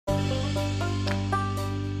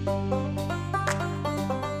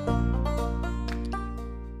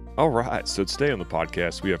All right, so today on the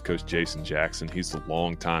podcast, we have Coach Jason Jackson. He's the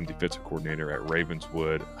longtime defensive coordinator at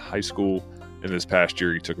Ravenswood High School. And this past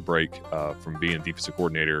year, he took a break from being defensive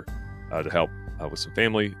coordinator to help with some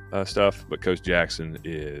family stuff. But Coach Jackson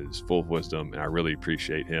is full of wisdom, and I really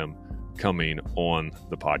appreciate him coming on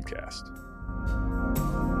the podcast.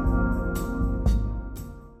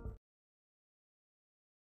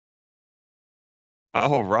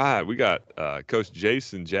 All right, we got Coach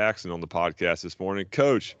Jason Jackson on the podcast this morning.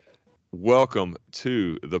 Coach, welcome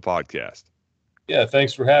to the podcast. Yeah,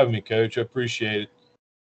 thanks for having me, Coach. I appreciate it.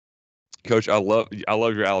 Coach, I love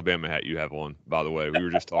your Alabama hat you have on, by the way. We were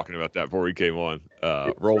just talking about that before we came on.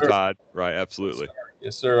 Yes, Roll sir. Tide, right? Absolutely.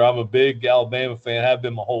 Yes, sir. I'm a big Alabama fan. Have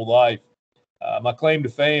been my whole life. My claim to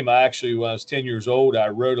fame, when I was 10 years old, I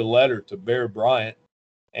wrote a letter to Bear Bryant.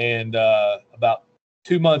 And about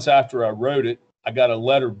 2 months after I wrote it, I got a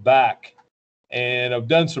letter back. And I've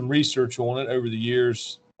done some research on it over the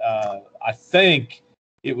years. I think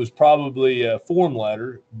it was probably a form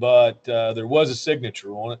letter, but there was a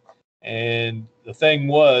signature on it. And the thing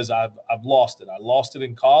was, I've lost it. I lost it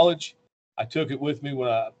in college. I took it with me when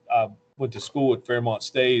I went to school at Fairmont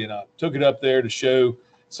State, and I took it up there to show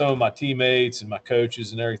some of my teammates and my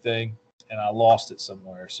coaches and everything, and I lost it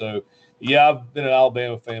somewhere. So, yeah, I've been an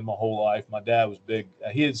Alabama fan my whole life. My dad was big.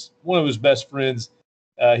 He is one of his best friends.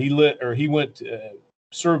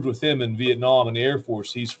 Served with him in Vietnam in the Air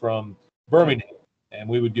Force. He's from Birmingham, and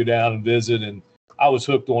we would go down and visit. And I was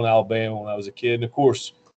hooked on Alabama when I was a kid. And of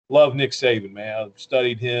course, love Nick Saban, man. I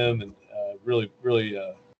studied him, and really,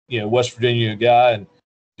 West Virginia guy, and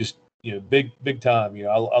just big time.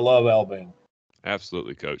 I love Alabama.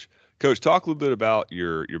 Absolutely, Coach. Coach, talk a little bit about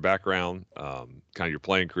your background, kind of your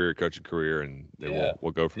playing career, coaching career, and then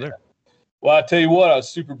we'll go from there. Well, I tell you what, I was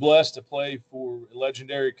super blessed to play for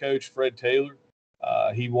legendary coach Fred Taylor.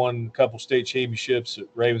 He won a couple state championships at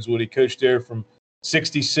Ravenswood. He coached there from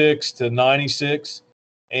 66 to 96.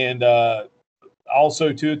 And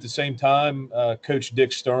also, too, at the same time, Coach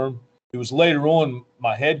Dick Sturm, who was later on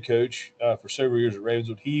my head coach for several years at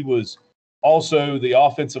Ravenswood. He was also the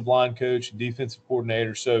offensive line coach and defensive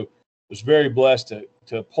coordinator. So was very blessed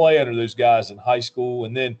to play under those guys in high school.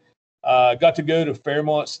 And then got to go to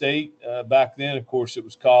Fairmont State. Back then, of course, it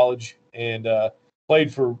was college. And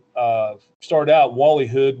played for started out, Wally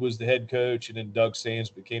Hood was the head coach, and then Doug Sands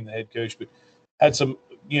became the head coach. But had some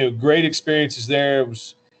great experiences there. It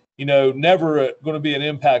was never going to be an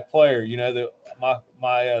impact player.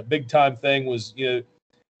 My big time thing was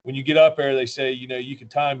when you get up there, they say you can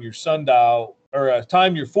time your sundial or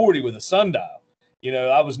time your 40 with a sundial.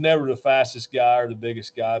 I was never the fastest guy or the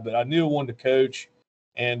biggest guy, but I knew I wanted to coach,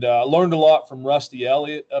 and I learned a lot from Rusty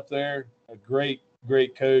Elliott up there, a great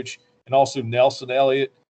coach, and also Nelson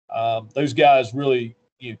Elliott. Those guys really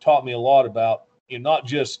taught me a lot about not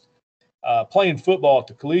just playing football at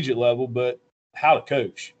the collegiate level, but how to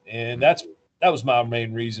coach. And that was my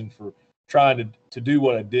main reason for trying to do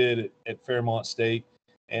what I did at Fairmont State.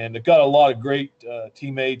 And I got a lot of great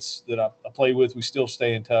teammates that I play with. We still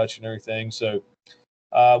stay in touch and everything. So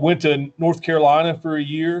went to North Carolina for a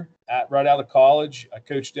year right out of college. I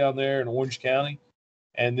coached down there in Orange County,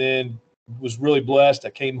 and then was really blessed. I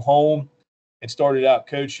came home and started out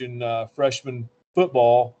coaching freshman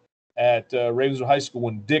football at Ravenswood High School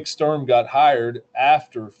when Dick Sturm got hired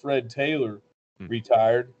after Fred Taylor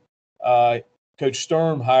retired. Coach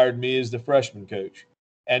Sturm hired me as the freshman coach.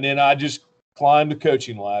 And then I just climbed the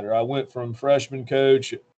coaching ladder. I went from freshman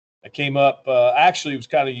coach. I came up, actually, it was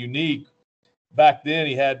kind of unique. Back then,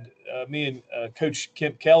 he had me and Coach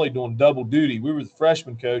Kemp Kelly doing double duty. We were the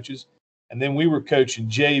freshman coaches, and then we were coaching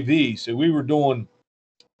JV. So we were doing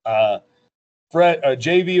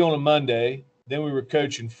JV on a Monday. Then we were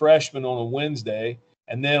coaching freshmen on a Wednesday.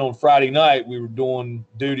 And then on Friday night, we were doing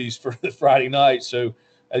duties for the Friday night. So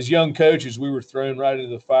as young coaches, we were thrown right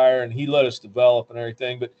into the fire, and he let us develop and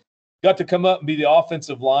everything. But got to come up and be the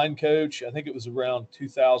offensive line coach. I think it was around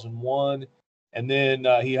 2001. And then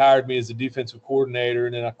he hired me as the defensive coordinator.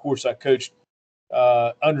 And then, of course, I coached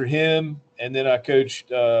under him. And then I coached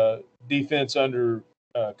defense under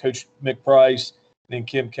Coach Mick Price, and then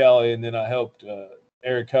Kim Kelly. And then I helped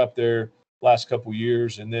Eric Hupp there last couple of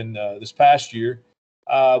years. And then this past year,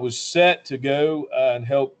 I was set to go and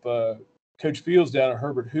help Coach Fields down at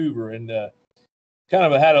Herbert Hoover. And kind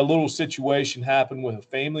of had a little situation happen with a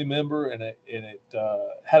family member, and it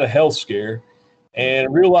had a health scare. And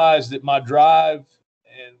I realized that my drive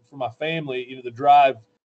and for my family, the drive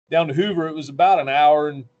down to Hoover, it was about an hour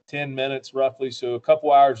and 10 minutes roughly. So a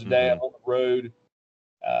couple hours a day on the road.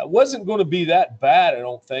 Wasn't going to be that bad, I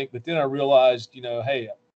don't think. But then I realized, hey,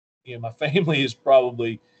 my family is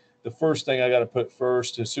probably the first thing I got to put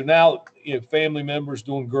first. And so now, family members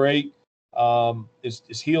doing great,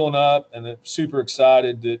 is healing up, and I'm super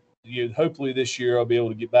excited that hopefully this year I'll be able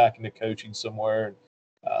to get back into coaching somewhere. And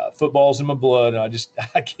football's in my blood, and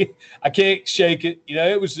I can't shake it.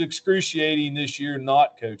 It was excruciating this year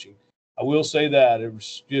not coaching. I will say that it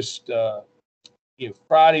was just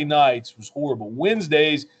Friday nights was horrible.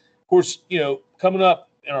 Wednesdays, of course, coming up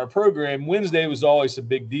in our program, Wednesday was always a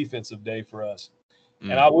big defensive day for us.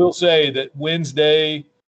 And I will say that Wednesday,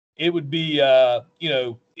 it would be,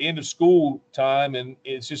 end of school time, and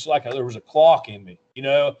it's just like there was a clock in me,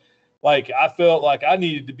 like I felt like I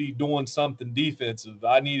needed to be doing something defensive.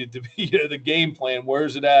 I needed to be, the game plan.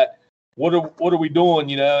 Where's it at? What are we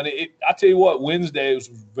doing? And I tell you what, Wednesday was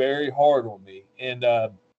very hard on me. And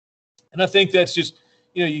I think that's just,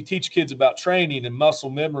 you teach kids about training and muscle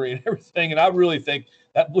memory and everything. And I really think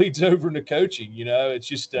that bleeds over into coaching. It's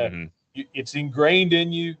just, it's ingrained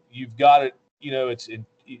in you. You've got it. It's in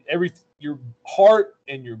your heart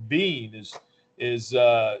and your being is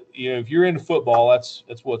if you're into football, that's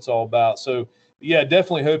what it's all about. So yeah,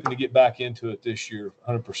 definitely hoping to get back into it this year,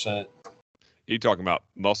 100%. You talking about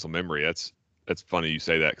muscle memory? That's funny you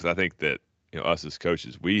say that, because I think that us as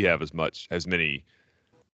coaches, we have as many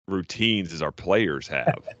routines as our players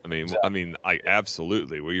have. Exactly.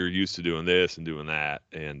 Absolutely. We're used to doing this and doing that.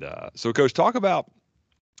 And so, Coach, talk about,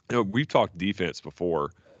 we've talked defense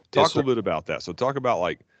before. Talk a little bit about that. So talk about,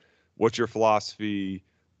 like, what's your philosophy?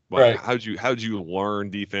 Right. How'd you learn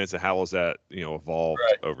defense, and how has that, evolved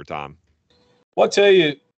over time? Well,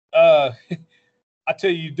 you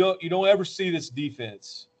don't ever see this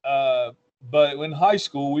defense. But in high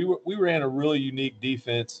school, we ran a really unique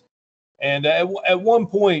defense. And at one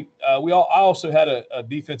point, I also had a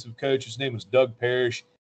defensive coach. His name was Doug Parrish,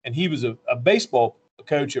 and he was a baseball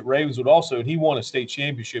coach at Ravenswood also, and he won a state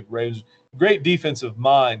championship at Ravenswood. Great defensive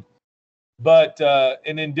mind. But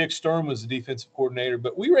and then Dick Sturm was the defensive coordinator.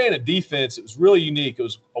 But we ran a defense that was really unique. It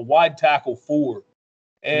was a wide tackle 4,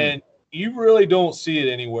 and you really don't see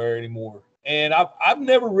it anywhere anymore. And I've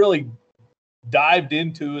never really dived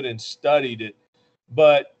into it and studied it,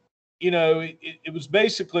 but it was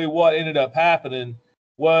basically what ended up happening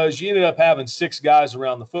was you ended up having 6 guys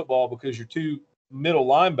around the football because your 2 middle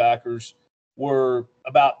linebackers were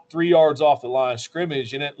about 3 yards off the line of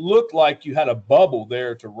scrimmage, and it looked like you had a bubble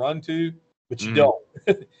there to run to, but you don't.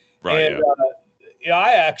 Right. And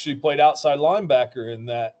I actually played outside linebacker in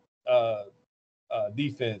that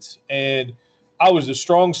defense, and I was a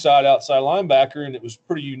strong side outside linebacker, and it was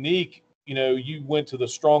pretty unique. You went to the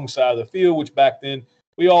strong side of the field, which back then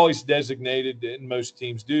we always designated, and most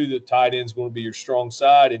teams do, the tight end's going to be your strong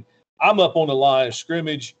side. And I'm up on the line of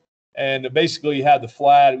scrimmage, and basically you had the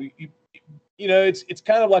flat. It's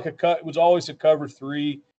kind of like it was always a cover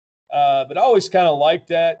 3. But I always kind of liked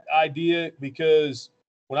that idea because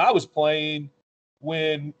when I was playing,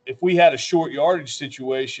 if we had a short yardage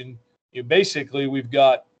situation, basically we've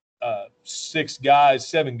got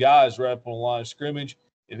 7 guys right up on the line of scrimmage.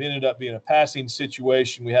 It ended up being a passing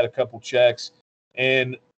situation. We had a couple checks,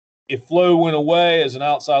 and if Flo went away as an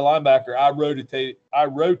outside linebacker, I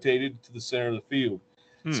rotated to the center of the field.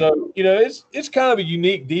 So it's kind of a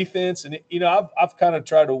unique defense, and I've kind of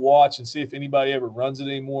tried to watch and see if anybody ever runs it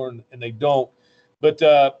anymore, and they don't. But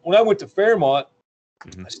when I went to Fairmont,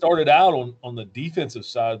 I started out on the defensive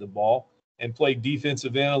side of the ball and played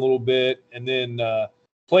defensive end a little bit, and then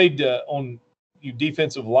played on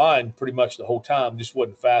defensive line pretty much the whole time. Just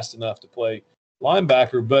wasn't fast enough to play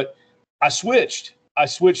linebacker. But I switched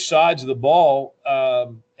sides of the ball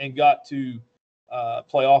and got to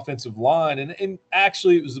play offensive line. And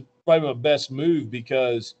actually it was probably my best move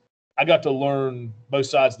because I got to learn both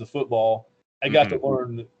sides of the football. I got to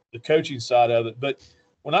learn the coaching side of it. But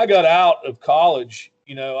when I got out of college,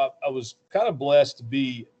 I was kind of blessed to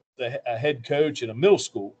be a head coach in a middle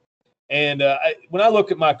school. And when I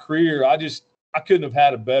look at my career, I couldn't have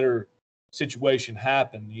had a better situation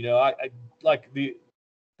happen. I like the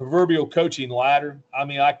proverbial coaching ladder.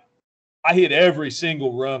 I hit every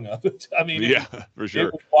single rung of it. Yeah, for sure.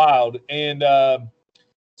 It was wild. And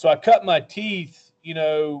so I cut my teeth,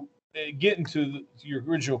 getting to your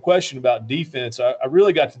original question about defense. I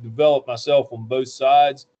really got to develop myself on both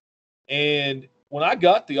sides. And when I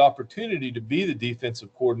got the opportunity to be the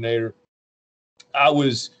defensive coordinator, I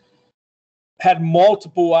had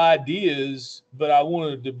multiple ideas, but I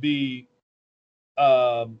wanted to be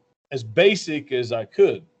as basic as I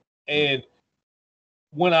could. And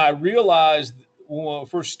when I realized when I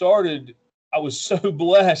first started, I was so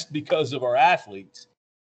blessed because of our athletes.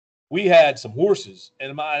 We had some horses,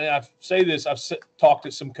 and I say this, I've talked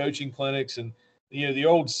at some coaching clinics, and the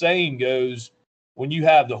old saying goes, when you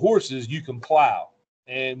have the horses, you can plow.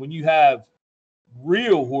 And when you have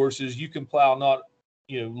real horses, you can plow not,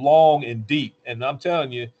 long and deep. And I'm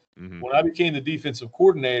telling you, when I became the defensive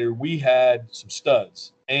coordinator, we had some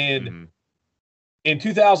studs. And in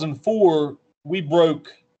 2004, we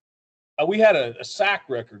broke. We had a sack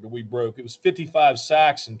record that we broke. It was 55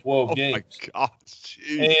 sacks in 12 games. Oh my gosh!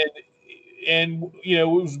 Geez. And we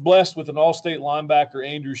was blessed with an All-State linebacker,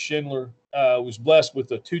 Andrew Schindler. Was blessed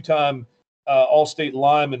with a 2-time All-State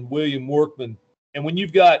lineman, William Workman. And when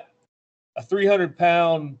you've got a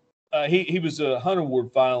 300-pound, he was a Hunt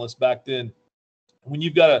Award finalist back then. When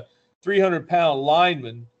you've got a 300-pound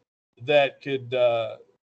lineman that could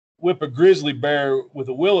whip a grizzly bear with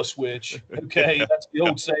a willow switch, okay, that's the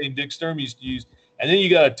old saying Dick Sturm used to use. And then you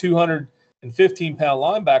got a 215-pound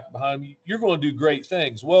linebacker behind him, you're going to do great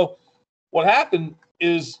things. Well, what happened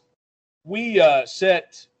is we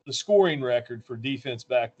set the scoring record for defense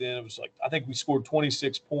back then. It was like, I think we scored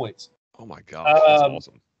 26 points. Oh my gosh, that's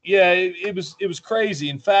awesome. Yeah, it was crazy.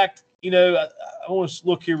 In fact, I want to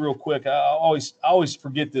look here real quick. I always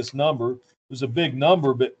forget this number. It was a big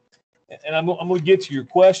number, but I'm going to get to your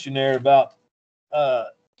question there about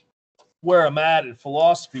where I'm at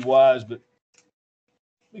philosophy wise. But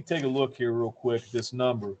let me take a look here real quick at this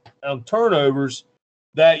number. On turnovers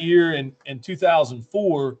that year in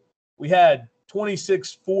 2004, we had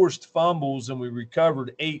 26 forced fumbles and we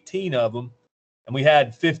recovered 18 of them, and we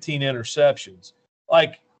had 15 interceptions.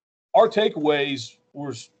 Like, our takeaways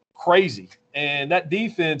was crazy, and that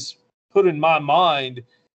defense put in my mind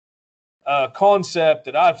a concept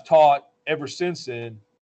that I've taught ever since then.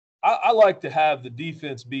 I like to have the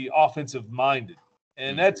defense be offensive minded,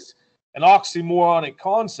 and that's an oxymoronic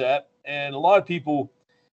concept. And a lot of people,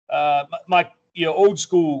 my old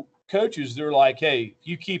school coaches, they're like, "Hey, if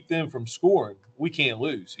you keep them from scoring, we can't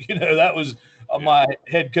lose." That was my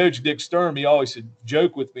head coach, Dick Sturm. He always would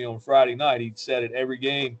joke with me on Friday night. He'd said it every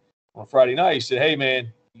game on Friday night. He said, "Hey,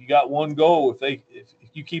 man, you got one goal. If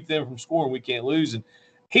you keep them from scoring, we can't lose." And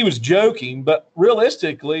he was joking, but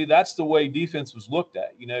realistically, that's the way defense was looked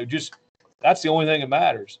at. Just that's the only thing that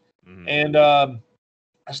matters. And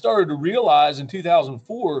I started to realize in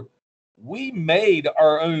 2004, we made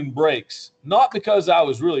our own breaks, not because I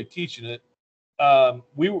was really teaching it.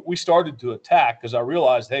 We started to attack because I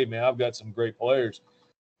realized, hey, man, I've got some great players.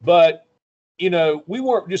 But, we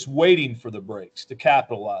weren't just waiting for the breaks to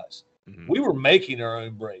capitalize. We were making our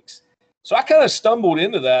own breaks. So I kind of stumbled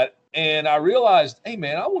into that, and I realized, hey,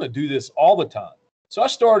 man, I want to do this all the time. So I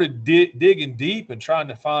started digging deep and trying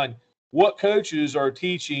to find what coaches are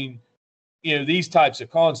teaching, these types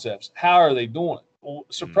of concepts. How are they doing it? Well,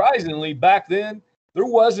 surprisingly, back then, there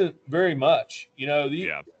wasn't very much.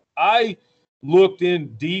 I looked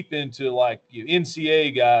in deep into like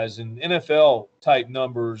NCAA guys and NFL type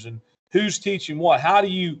numbers and who's teaching what. How do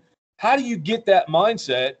you get that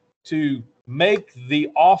mindset to make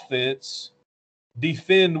the offense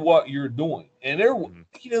defend what you're doing? And there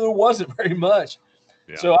wasn't very much.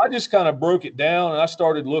 Yeah. So I just kind of broke it down and I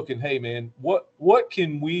started looking, hey man, what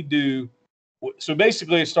can we do? So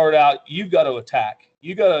basically it started out, you've got to attack.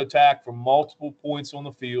 You got to attack from multiple points on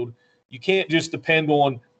the field. You can't just depend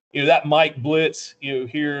on, that Mike blitz,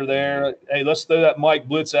 here or there. Hey, let's throw that Mike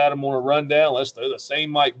blitz at him on a rundown. Let's throw the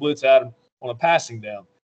same Mike blitz at him on a passing down.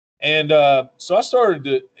 And so I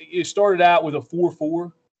started out with a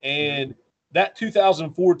 4-4, and that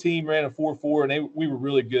 2004 team ran a 4-4, and we were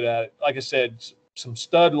really good at it. Like I said, some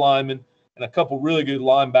stud linemen and a couple really good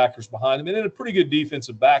linebackers behind them, and then a pretty good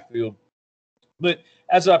defensive backfield. But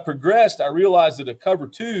as I progressed, I realized that a cover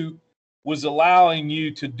 2 was allowing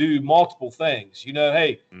you to do multiple things.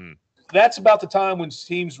 That's about the time when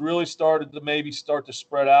teams really started to maybe start to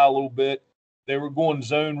spread out a little bit. They were going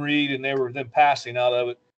zone read, and they were then passing out of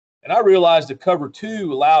it. And I realized that cover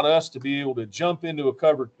 2 allowed us to be able to jump into a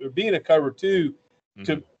cover, or be in a cover 2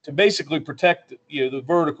 to basically protect the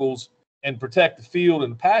verticals and protect the field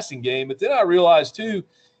and the passing game. But then I realized too,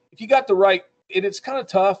 if you got the right, and it's kind of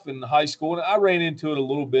tough in high school, and I ran into it a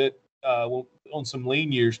little bit on some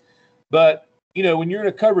lean years. But when you're in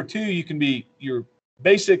a cover 2, you're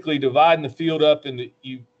basically dividing the field up into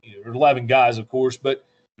there's 11 guys, of course, but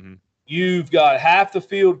you've got half the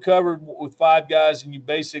field covered with 5 guys, and you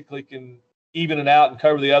basically can even it out and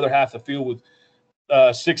cover the other half of the field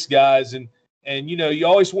with 6 guys. And you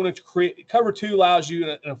always want to create cover 2 allows you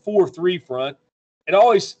in a 4-3 front. I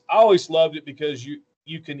always loved it because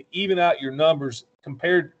you can even out your numbers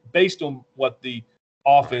compared based on what the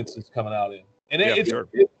offense is coming out in. And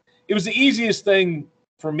it was the easiest thing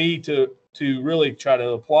for me to really try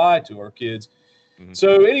to apply to our kids.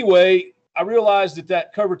 So anyway, I realized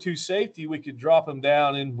that cover 2 safety, we could drop them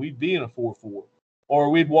down and we'd be in a 4-4. or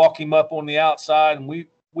we'd walk him up on the outside, and we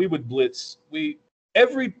would blitz.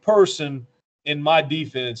 Every person in my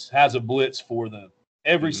defense has a blitz for them.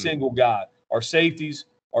 Every single guy. Our safeties,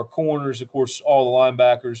 our corners, of course, all the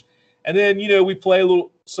linebackers. And then, we play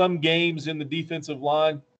some games in the defensive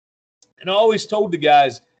line. And I always told the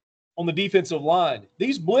guys on the defensive line,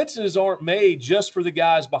 these blitzes aren't made just for the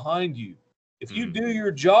guys behind you. If you do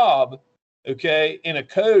your job, okay, and a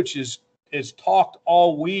coach is talked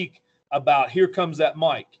all week about, here comes that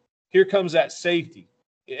Mike, here comes that safety.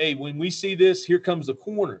 Hey, when we see this, here comes the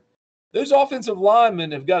corner. Those offensive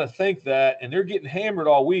linemen have got to think that, and they're getting hammered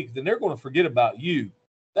all week, then they're going to forget about you.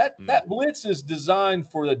 That blitz is designed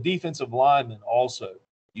for the defensive lineman also.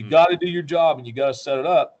 You got to do your job, and you got to set it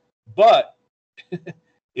up. But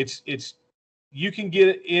it's you can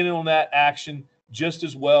get in on that action just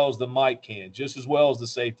as well as the Mike can, just as well as the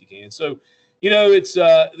safety can. So, it's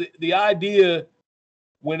the idea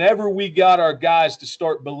whenever we got our guys to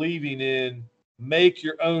start believing in make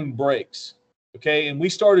your own breaks, okay? And we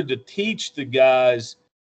started to teach the guys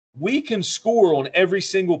we can score on every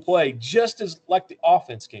single play just as like the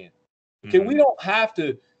offense can. Okay, we don't have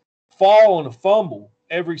to fall on a fumble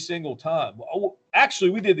every single time. Actually,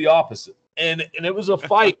 we did the opposite. And it was a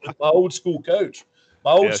fight with my old school coach.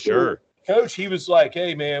 My old school coach, he was like,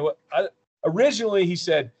 hey, man, originally he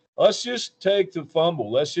said, let's just take the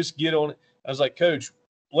fumble. Let's just get on it. I was like, Coach,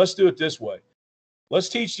 let's do it this way. Let's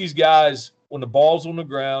teach these guys when the ball's on the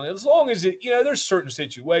ground. As long as there's certain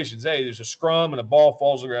situations. Hey, there's a scrum and a ball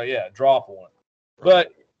falls on the ground. Yeah, drop one.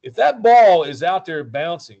 But if that ball is out there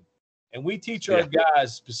bouncing and we teach our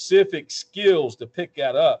guys specific skills to pick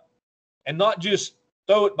that up and not just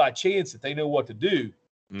throw it by chance that they know what to do,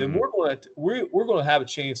 then we're going to have a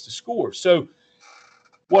chance to score. So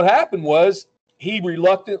what happened was he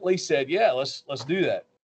reluctantly said, yeah, let's do that.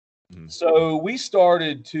 So we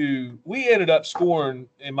ended up scoring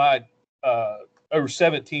in my over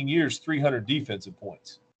 17 years, 300 defensive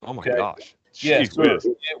points. Oh my gosh. Yeah. So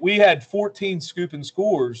we had 14 scoop and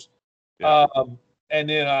scores. Yeah. And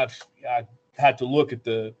then I had to look at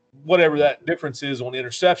whatever that difference is on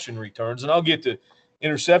interception returns. And I'll get to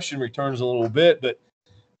interception returns a little bit, but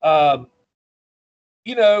up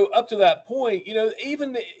to that point,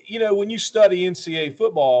 even when you study NCAA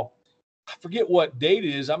football, I forget what date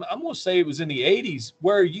it is. I'm going to say it was in the 80s,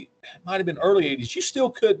 where it might have been early 80s. You still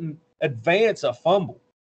couldn't advance a fumble.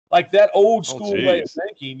 Like that old school way of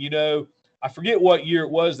thinking, I forget what year it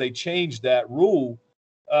was they changed that rule.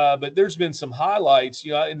 But there's been some highlights,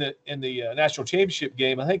 in the national championship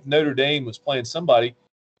game. I think Notre Dame was playing somebody.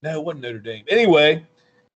 No, it wasn't Notre Dame. Anyway,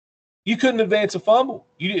 you couldn't advance a fumble.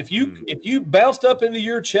 If you bounced up into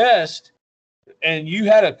your chest and you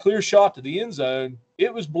had a clear shot to the end zone,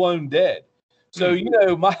 it was blown dead. So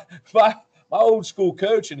my old school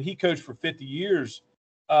coach, and he coached for 50 years.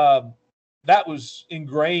 That was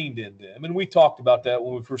ingrained in them, and we talked about that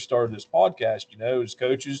when we first started this podcast. As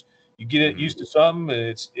coaches, you get it used to something,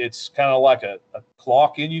 and it's kind of like a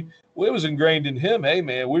clock in you. Well, it was ingrained in him. Hey,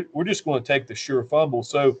 man, we're just going to take the sure fumble.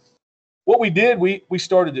 So what we did, we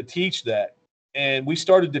started to teach that, and we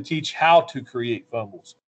started to teach how to create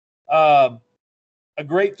fumbles. A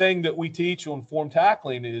great thing that we teach on form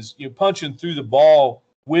tackling is punching through the ball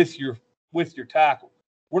with your tackle.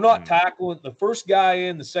 We're not tackling the first guy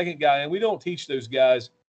in, the second guy in. We don't teach those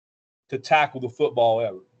guys to tackle the football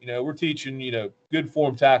ever. We're teaching, good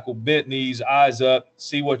form tackle, bent knees, eyes up,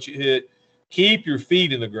 see what you hit, keep your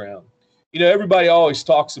feet in the ground. Everybody always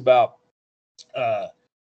talks about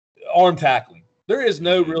arm tackling. There is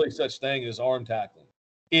no really such thing as arm tackling.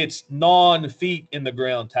 It's non-feet in the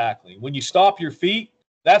ground tackling. When you stop your feet,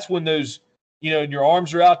 that's when those, and your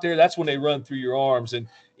arms are out there, that's when they run through your arms. And,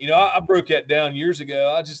 I broke that down years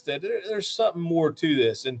ago. I just said there's something more to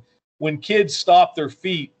this. And when kids stop their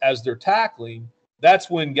feet as they're tackling, that's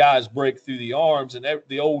when guys break through the arms. And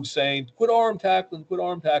the old saying, quit arm tackling.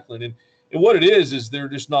 And what it is they're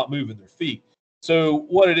just not moving their feet. So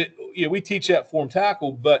we teach that form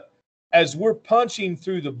tackle, but as we're punching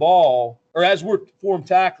through the ball, or as we're form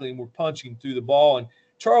tackling, we're punching through the ball. And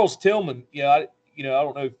Charles Tillman, I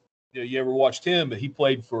don't know if you ever watched him, but he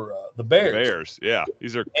played for the Bears. The Bears, yeah.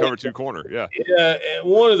 He's their cover two corner, yeah. Yeah, and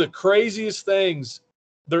one of the craziest things,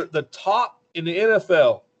 the top in the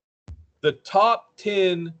NFL, the top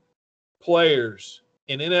 10 players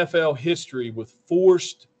in NFL history with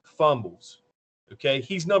forced fumbles, okay?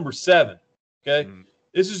 He's number 7, okay?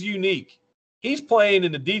 This is unique. He's playing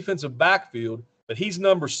in the defensive backfield, but he's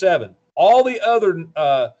number 7. All the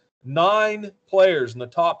other 9 players in the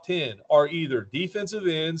top 10 are either defensive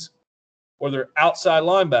ends or they're outside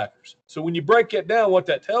linebackers. So when you break it down, what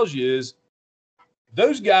that tells you is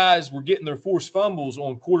those guys were getting their forced fumbles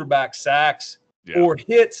on quarterback sacks or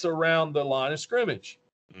hits around the line of scrimmage.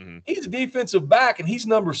 Mm-hmm. He's a defensive back, and he's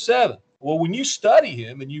number 7. Well, when you study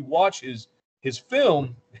him and you watch his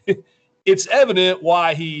film, it's evident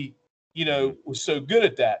why he, was so good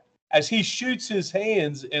at that. As he shoots his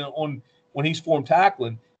hands when he's form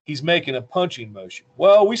tackling, he's making a punching motion.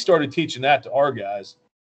 Well, we started teaching that to our guys,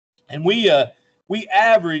 and we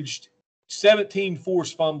averaged 17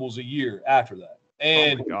 forced fumbles a year after that.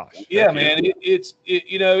 And oh my gosh. man,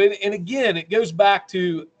 and again, it goes back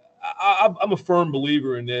to I'm a firm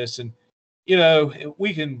believer in this, and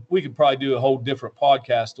we can probably do a whole different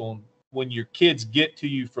podcast on when your kids get to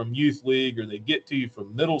you from youth league or they get to you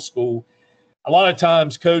from middle school. A lot of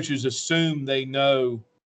times coaches assume they know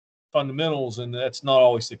fundamentals, and that's not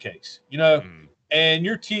always the case, and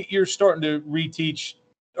you're starting to reteach,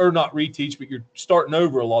 or not reteach, but you're starting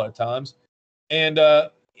over a lot of times. And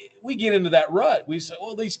we get into that rut. We say,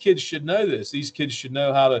 well, these kids should know this. These kids should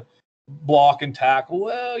know how to block and tackle.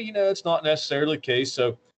 Well, it's not necessarily the case.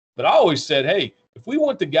 So, but I always said, hey, if we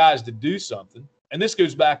want the guys to do something, and this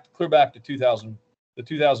goes clear back to the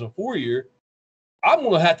 2004 year, I'm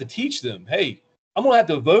going to have to teach them, hey, I'm going to have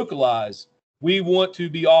to vocalize, we want to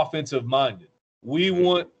be offensive minded. We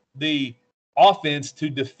want the offense to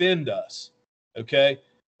defend us, okay?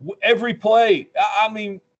 Every play, I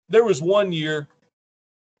mean, there was one year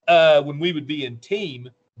when we would be in team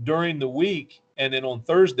during the week, and then on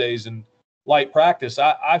Thursdays in light practice,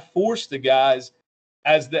 I forced the guys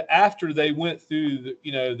after they went through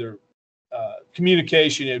their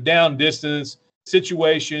communication, down distance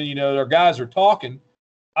situation, our guys are talking.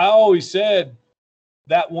 I always said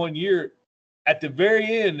that one year at the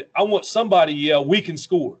very end, I want somebody to yell, we can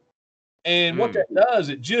score. And what that does,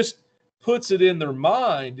 it just puts it in their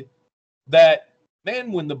mind that,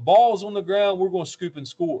 man, when the ball's on the ground, we're going to scoop and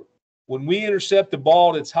score. When we intercept the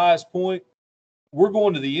ball at its highest point, we're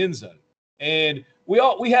going to the end zone. And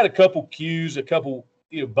we had a couple cues, a couple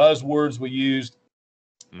buzzwords we used,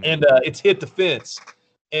 and it's hit the fence.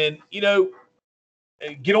 And,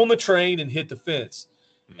 get on the train and hit the fence.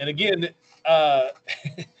 And again,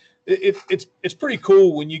 it's pretty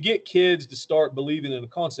cool when you get kids to start believing in a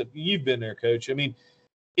concept. You've been there, Coach. I mean,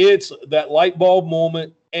 it's that light bulb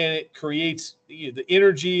moment, and it creates the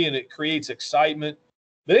energy, and it creates excitement.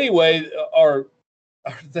 But anyway, our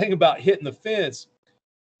thing about hitting the fence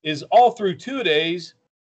is all through two-a-days,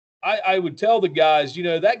 I would tell the guys,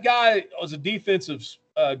 that guy was a defensive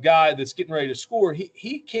guy that's getting ready to score.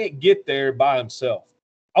 He can't get there by himself.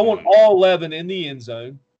 I want all 11 in the end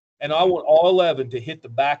zone, and I want all 11 to hit the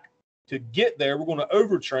back to get there. We're going to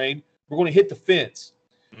overtrain. We're going to hit the fence.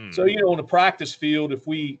 So, on the practice field, if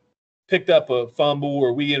we picked up a fumble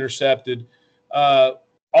or we intercepted, all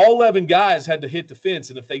 11 guys had to hit the fence.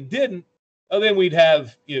 And if they didn't, then we'd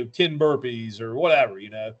have, 10 burpees or whatever,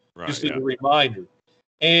 just as a reminder.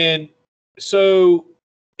 And so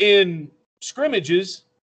in scrimmages,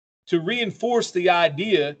 to reinforce the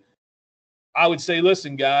idea, I would say,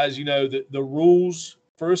 listen, guys, the rules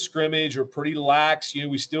for a scrimmage are pretty lax.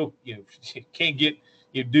 We still, can't get,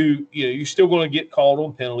 you're still going to get called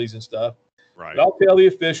on penalties and stuff. Right. But I'll tell the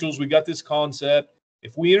officials, we got this concept.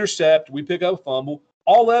 If we intercept, we pick up a fumble,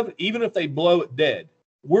 all of it, even if they blow it dead,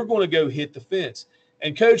 we're going to go hit the fence.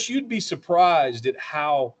 And, Coach, you'd be surprised at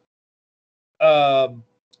how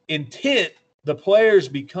intent the players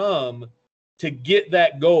become to get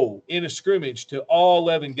that goal in a scrimmage to all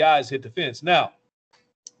 11 guys hit the fence. Now,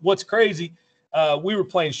 what's crazy, we were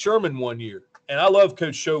playing Sherman one year, and I love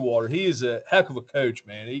Coach Showalter. He is a heck of a coach,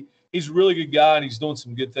 man. He's a really good guy, and he's doing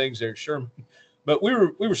some good things there at Sherman. But we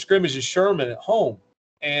were scrimmaging Sherman at home,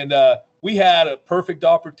 and we had a perfect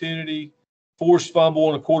opportunity, forced fumble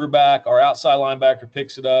on a quarterback. Our outside linebacker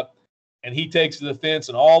picks it up, and he takes it to the fence,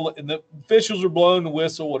 and the officials are blowing the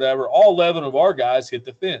whistle, whatever. All 11 of our guys hit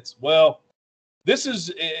the fence. Well, this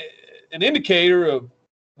is an indicator of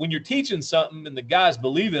when you're teaching something and the guys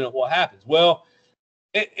believe in it, what happens? Well,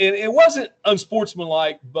 it wasn't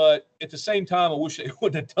unsportsmanlike, but at the same time, I wish they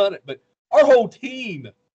wouldn't have done it. But our whole team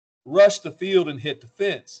rushed the field and hit the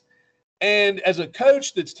fence. And as a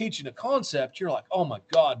coach that's teaching a concept, you're like, oh, my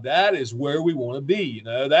God, that is where we want to be,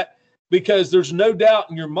 because there's no doubt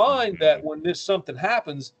in your mind that when something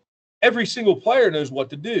happens, every single player knows what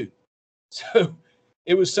to do. So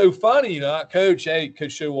it was so funny, Coach, hey,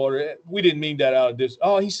 Coach Showalter, we didn't mean that out of this.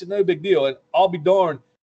 Oh, he said, no big deal. And I'll be darned,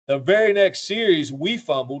 the very next series we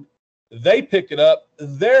fumbled, they picked it up.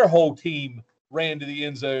 Their whole team ran to the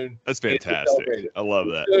end zone. That's fantastic. I love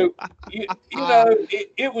that. So,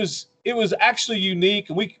 it was actually unique,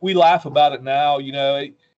 and we laugh about it now.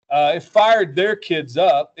 It fired their kids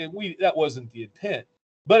up, and that wasn't the intent.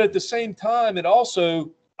 But at the same time, it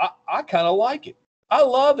also I kind of like it. I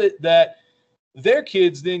love it that their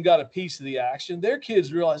kids then got a piece of the action. Their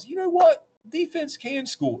kids realize, you know what? Defense can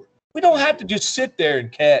score. We don't have to just sit there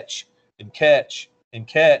and catch and catch and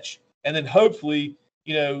catch, and then hopefully,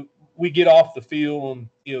 we get off the field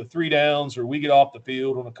on 3 downs, or we get off the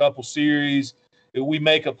field on a couple series. We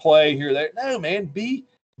make a play here or there. No, man,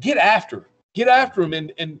 get after them,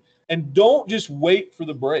 and don't just wait for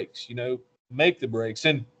the breaks. Make the breaks,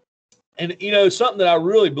 and something that I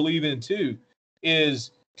really believe in too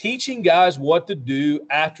is teaching guys what to do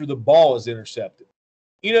after the ball is intercepted.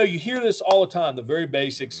 You hear this all the time, the very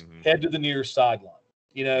basics, head to the nearest sideline,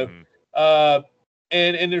 and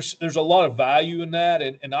there's a lot of value in that.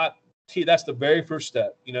 And that's the very first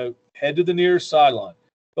step, head to the nearest sideline.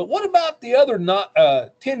 But what about the other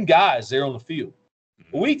 10 guys there on the field?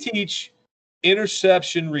 We teach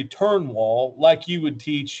interception return wall like you would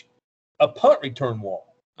teach a punt return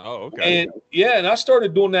wall. Oh, okay. And I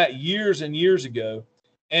started doing that years and years ago.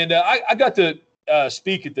 And I got to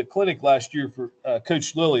speak at the clinic last year for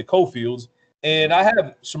Coach Lilly at Coalfields, and I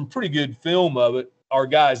have some pretty good film of it. Our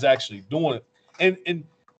guys actually doing it, and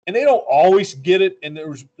they don't always get it. And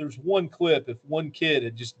there's one clip. If one kid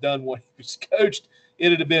had just done what he was coached,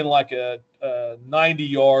 it'd have been like a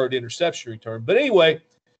 90-yard interception return. But anyway,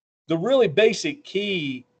 the really basic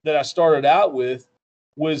key that I started out with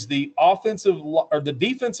was the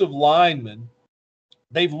defensive lineman.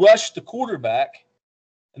 They've rushed the quarterback,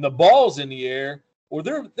 and the ball's in the air, or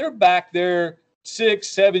they're back there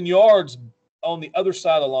 6-7 yards on the other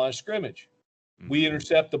side of the line of scrimmage. We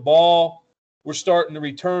intercept the ball. We're starting to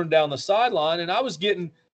return down the sideline, and I was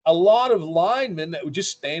getting a lot of linemen that were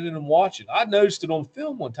just standing and watching. I noticed it on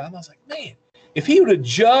film one time. I was like, man, if he would have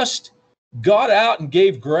just got out and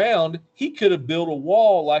gave ground, he could have built a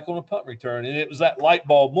wall like on a punt return. And it was that light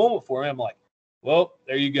bulb moment for him. I'm like, well,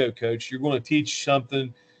 there you go, Coach. You're going to teach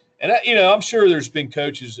something. And, I'm sure there's been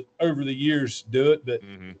coaches over the years do it, but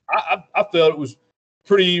I felt it was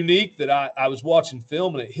pretty unique that I was watching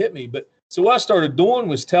film and it hit me. But so what I started doing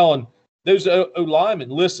was telling those O-linemen,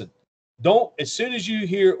 listen, as soon as you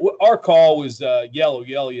hear – our call was yellow,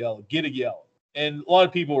 yellow, yellow, get a yellow. And a lot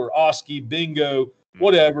of people were Oski, bingo,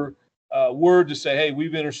 whatever, word to say, hey,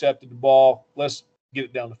 we've intercepted the ball. Let's get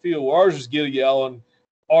it down the field. Well, ours was get a yellow.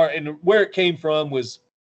 And where it came from was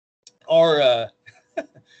our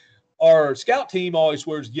scout team always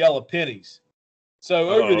wears yellow pennies. So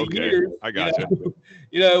over the years, I got you.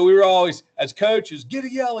 We were always, as coaches, get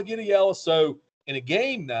a yellow, get a yellow. So in a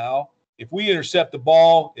game now, if we intercept the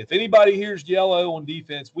ball, if anybody hears yellow on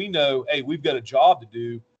defense, we know, hey, we've got a job to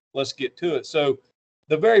do. Let's get to it. So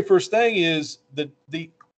the very first thing is the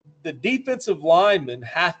defensive linemen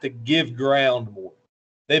have to give ground more.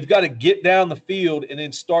 They've got to get down the field and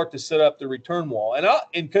then start to set up the return wall.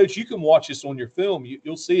 And Coach, you can watch this on your film.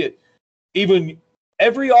 You'll see it. Even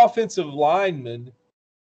every offensive lineman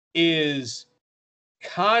is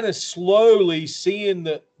kind of slowly seeing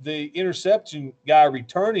the interception guy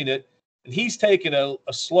returning it, and he's taking a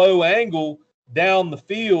slow angle down the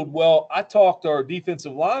field. Well, I talked to our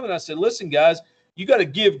defensive lineman. I said, listen, guys, you got to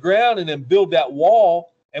give ground and then build that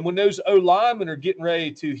wall. And when those O-linemen are getting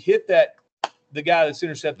ready to hit the guy that's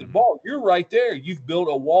intercepted the ball, you're right there. You've built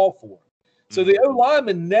a wall for him. So the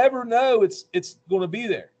O-linemen never know it's going to be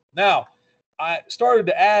there. Now, I started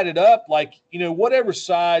to add it up, like, whatever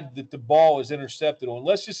side that the ball is intercepted on.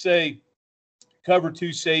 Let's just say cover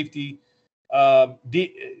 2 safety, from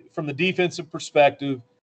the defensive perspective,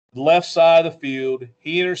 the left side of the field,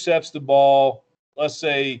 he intercepts the ball, let's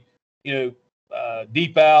say,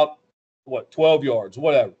 deep out, 12 yards,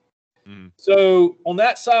 whatever. So on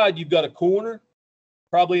that side, you've got a corner,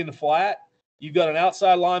 probably in the flat. You've got an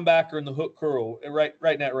outside linebacker in the hook curl, right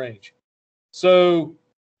in that range. So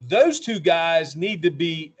those two guys need to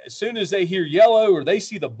be, as soon as they hear yellow or they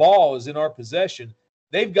see the ball is in our possession,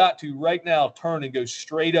 they've got to right now turn and go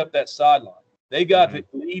straight up that sideline. They got to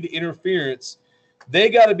lead interference. They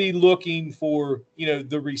got to be looking for,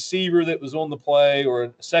 the receiver that was on the play or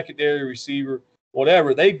a secondary receiver,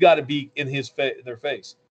 whatever. They've got to be in their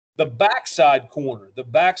face. The backside corner, the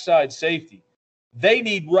backside safety, they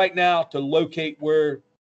need right now to locate where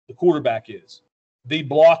the quarterback is. The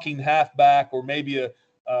blocking halfback or maybe a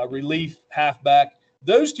relief halfback.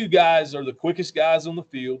 Those two guys are the quickest guys on the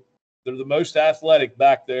field. They're the most athletic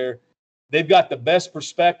back there. They've got the best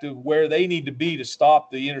perspective where they need to be to stop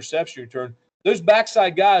the interception return. Those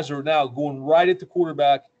backside guys are now going right at the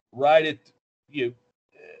quarterback, right at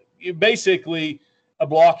basically a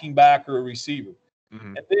blocking back or a receiver.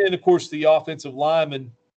 And then, of course, the offensive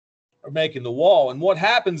linemen are making the wall. And what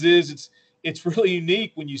happens is it's really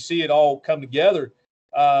unique when you see it all come together.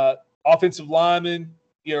 Offensive linemen,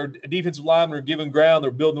 defensive linemen are giving ground.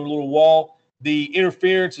 They're building a little wall. The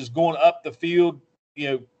interference is going up the field,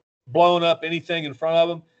 blowing up anything in front of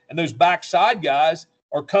them. And those backside guys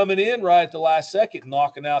are coming in right at the last second,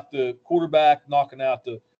 knocking out the quarterback, knocking out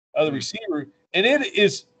the other receiver. And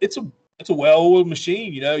it's a well-oiled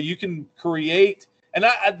machine. You can create, and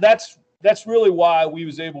that's really why we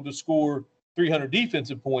was able to score 300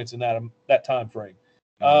 defensive points in that time frame.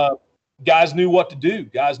 Guys knew what to do.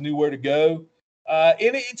 Guys knew where to go.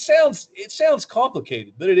 And it sounds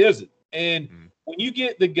complicated, but it isn't. And when you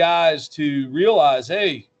get the guys to realize,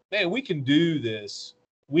 hey, man, we can do this.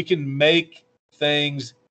 We can make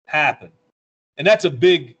things happen. And that's a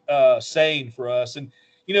big saying for us. And,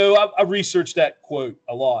 I've researched that quote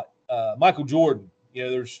a lot. Michael Jordan,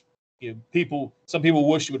 there's some people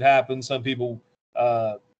wish it would happen. Some people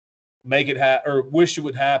make it happen or wish it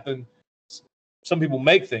would happen. Some people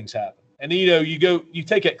make things happen. And you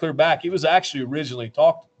take that clear back. It was actually originally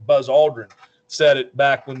Buzz Aldrin said it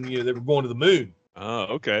back when they were going to the moon. Oh,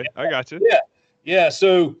 okay. I got you. Yeah.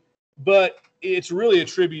 So, but it's really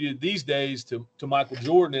attributed these days to Michael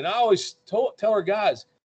Jordan. And I always tell our guys,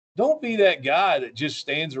 don't be that guy that just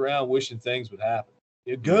stands around wishing things would happen.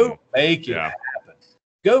 Go make it happen.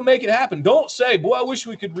 Go make it happen. Don't say, boy, I wish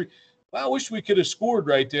we could have scored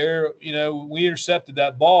right there. We intercepted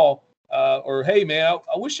that ball. Or, hey, man,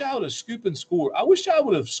 I wish I would have scooped and scored. I wish I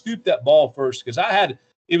would have scooped that ball first because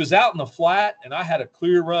it was out in the flat and I had a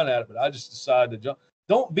clear run out of it. I just decided to jump.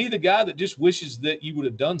 Don't be the guy that just wishes that you would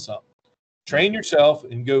have done something. Train yourself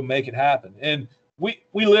and go make it happen. And we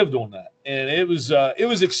lived on that, and it was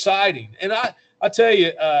exciting. And I tell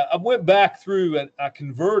you, I went back through and I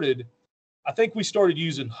converted. I think we started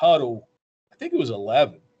using Huddle. I think it was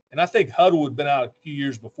 11, and I think Huddle had been out a few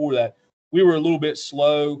years before that. We were a little bit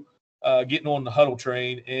slow getting on the Huddle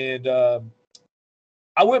train, and I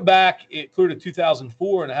went back. It cleared to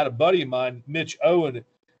 2004, and I had a buddy of mine, Mitch Owen.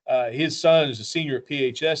 His son is a senior at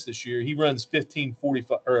PHS this year. He runs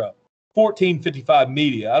 1455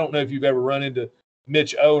 media. I don't know if you've ever run into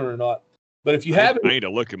Mitch Owen or not, but if you haven't, I need to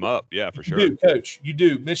look him up. Yeah, for sure. You do, Coach. You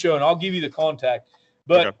do, Mitch Owen. I'll give you the contact.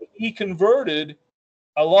 But he converted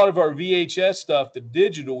a lot of our VHS stuff to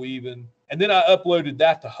digital even, and then I uploaded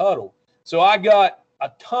that to Huddle. So I got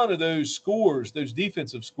a ton of those scores, those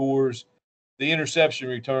defensive scores, the interception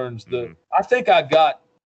returns. I think I got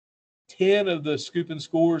 10 of the scooping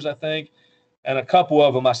scores, I think, and a couple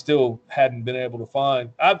of them I still hadn't been able to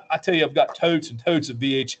find. I tell you, I've got totes and totes of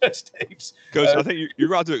VHS tapes. Coach, I think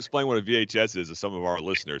you're about to explain what a VHS is to some of our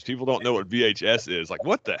listeners. People don't know what VHS is. Like,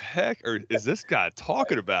 what the heck is this guy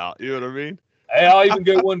talking about? You know what I mean? Hey, I'll even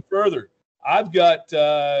go one further. I've got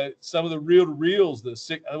some of the reel-to-reels, the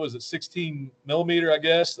 16 millimeter, I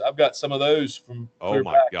guess. I've got some of those from. Oh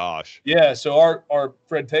my gosh! Yeah, so our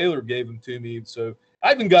Fred Taylor gave them to me. So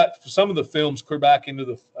I even got some of the films clear back into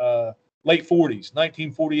the late 40s,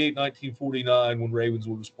 1948, 1949, when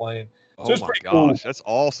Ravenswood was playing. So it's pretty cool. That's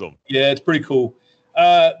awesome. Yeah, it's pretty cool.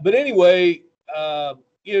 But anyway,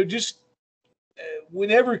 just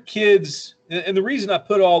whenever kids, and the reason I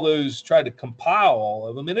put all those, tried to compile all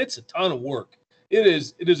of them, and it's a ton of work. It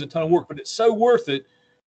is a ton of work, but it's so worth it.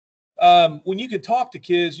 When you can talk to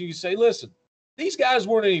kids, you can say, listen, these guys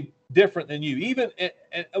weren't any different than you.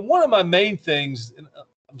 And one of my main things, and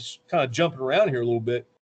I'm just kind of jumping around here a little bit,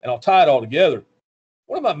 and I'll tie it all together.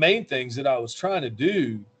 One of my main things that I was trying to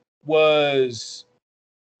do was,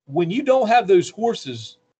 when you don't have those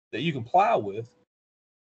horses that you can plow with,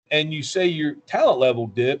 and you say your talent level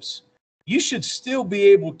dips, you should still be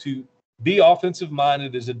able to be offensive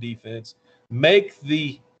minded as a defense, make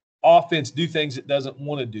the offense do things it doesn't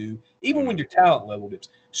want to do, even when your talent level dips,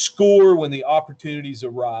 score when the opportunities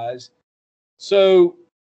arise. So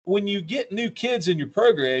when you get new kids in your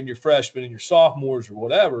program, your freshmen and your sophomores or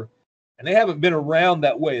whatever, and they haven't been around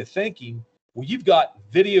that way of thinking, well, you've got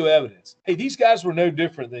video evidence. Hey, these guys were no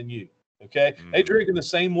different than you. Okay. They drinking the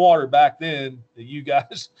same water back then that you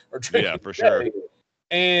guys are drinking. Yeah, for sure.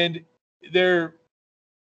 And they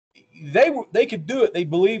could do it. They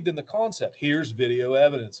believed in the concept. Here's video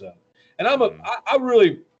evidence of it. And I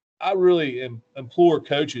really implore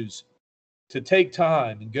coaches to take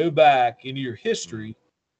time and go back into your history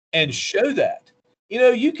and show that.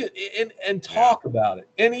 You could and talk about it.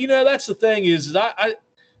 And that's the thing is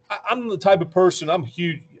I'm the type of person, I'm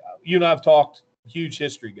huge. You and I have talked, huge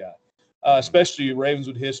history guy. Especially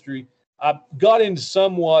Ravenswood history. I got into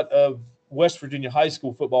somewhat of West Virginia high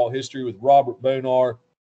school football history with Robert Bonar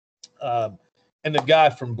and the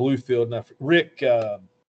guy from Bluefield, and Rick. I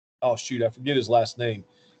forget his last name.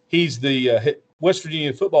 He's the West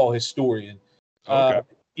Virginia football historian. Okay.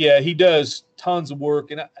 Yeah, he does tons of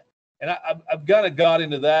work, and I've kind of got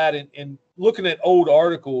into that and looking at old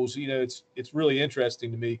articles. It's really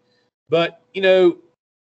interesting to me. But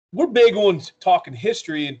we're big on talking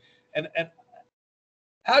history, and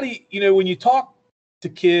how do you when you talk to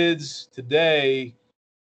kids today,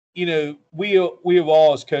 we have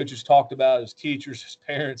all as coaches talked about, as teachers, as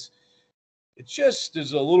parents. It just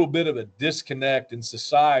is a little bit of a disconnect in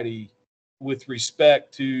society with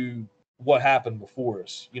respect to what happened before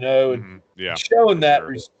us, and showing that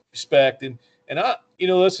respect. And I,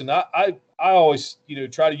 listen, I always,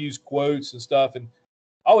 try to use quotes and stuff. And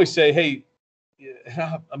I always say, hey,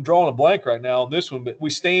 I'm drawing a blank right now on this one, but we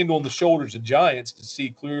stand on the shoulders of giants to see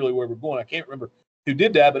clearly where we're going. I can't remember who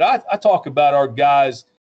did that, but I talk about our guys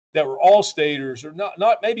that were all-staters, or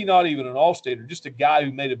maybe not even an all-stater, just a guy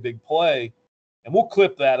who made a big play. And we'll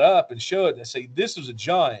clip that up and show it and say, this is a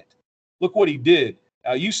giant. Look what he did.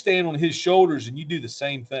 Now you stand on his shoulders and you do the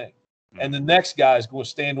same thing. And the next guy is going to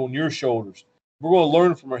stand on your shoulders. We're going to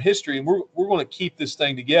learn from our history, and we're going to keep this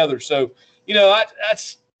thing together. So,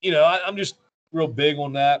 I'm just real big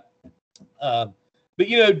on that. But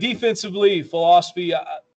defensively, philosophy,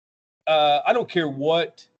 I don't care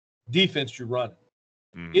what defense you're running.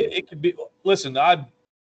 It could be, listen, I've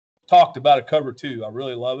talked about a cover 2. I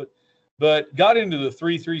really love it. But got into the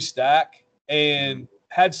 3-3 stack and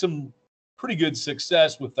had some pretty good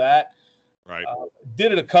success with that. Right.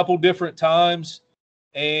 Did it a couple different times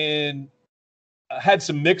and had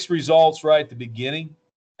some mixed results right at the beginning,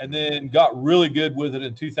 and then got really good with it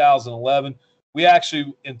in 2011. We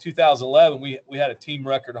actually, in 2011, we had a team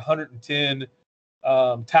record 110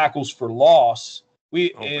 tackles for loss.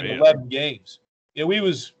 In 11 games. We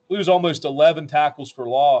was almost 11 tackles for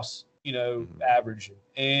loss, average.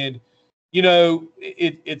 And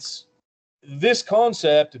it's this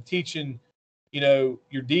concept of teaching,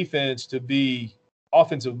 your defense to be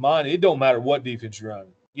offensive minded. It don't matter what defense you're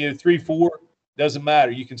running. 3-4 doesn't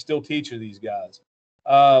matter. You can still teach these guys.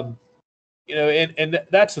 And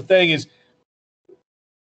that's the thing is,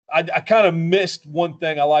 I kind of missed one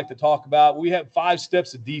thing I like to talk about. We have 5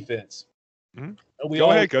 steps of defense.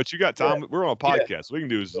 Go ahead, Coach. You got time. We're on a podcast. We can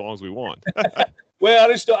do as long as we want. Well,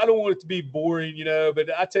 I don't want it to be boring, but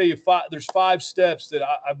I tell you, there's 5 steps that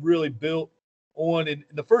I've really built on. And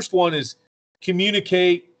the first one is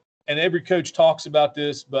communicate. And every coach talks about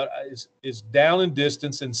this, but is down and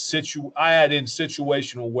distance and I add in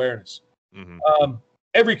situational awareness.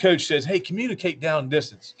 Every coach says, hey, communicate down and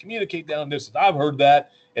distance. Communicate down and distance. I've heard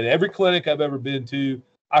that at every clinic I've ever been to.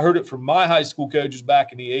 I heard it from my high school coaches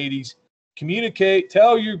back in the 80s. Communicate,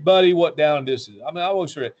 tell your buddy what down and distance is. I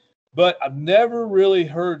always heard it. But I've never really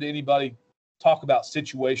heard anybody talk about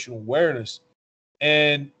situational awareness.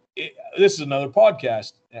 And this is another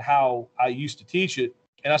podcast, how I used to teach it.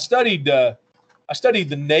 And I studied the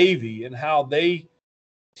Navy and how they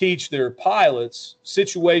teach their pilots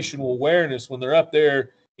situational awareness when they're up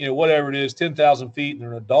there, whatever it is, 10,000 feet, and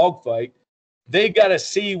they're in a dogfight. They got to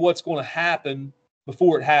see what's going to happen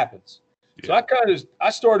before it happens. Yeah. So I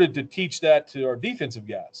started to teach that to our defensive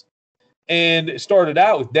guys. And it started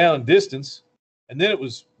out with down and distance, and then it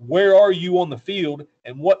was where are you on the field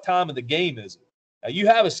and what time of the game is it? Now, you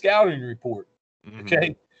have a scouting report,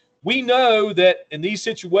 okay? We know that in these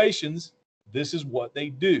situations, this is what they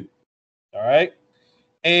do, all right?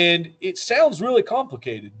 And it sounds really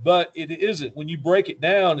complicated, but it isn't. When you break it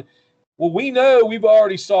down, well, we know we've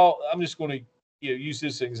already saw – I'm just going to use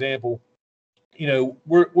this example.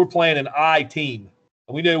 We're playing an I team.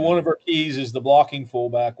 And we know one of our keys is the blocking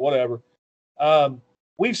fullback, whatever.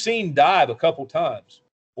 We've seen dive a couple times.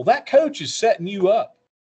 Well, that coach is setting you up.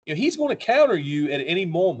 He's going to counter you at any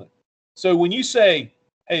moment. So when you say,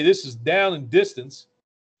 hey, this is down in distance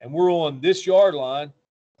and we're on this yard line,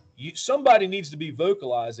 somebody needs to be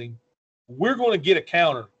vocalizing, we're going to get a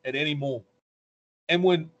counter at any moment.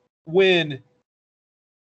 And when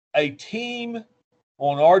a team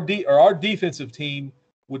on our defensive team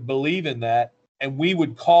would believe in that, and we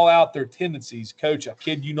would call out their tendencies, Coach, I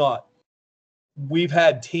kid you not, we've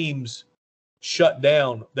had teams shut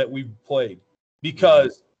down that we've played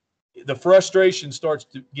because the frustration starts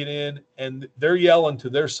to get in and they're yelling to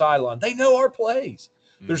their sideline. They know our plays.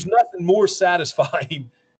 There's nothing more satisfying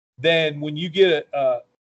than when you get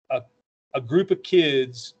a group of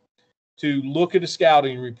kids to look at a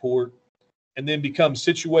scouting report and then become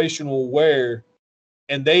situational aware,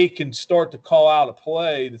 and they can start to call out a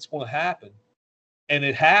play that's going to happen, and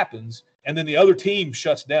it happens, and then the other team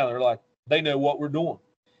shuts down. They're like, they know what we're doing.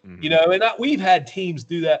 And we've had teams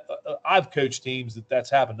do that. I've coached teams that's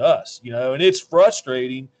happened to us, and it's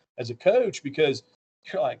frustrating as a coach because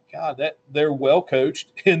you're like, God, that they're well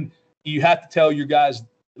coached. And you have to tell your guys,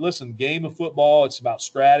 listen, game of football, it's about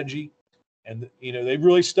strategy. And, they've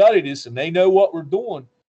really studied this and they know what we're doing.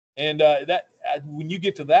 And when you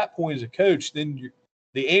get to that point as a coach, then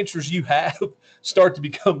the answers you have start to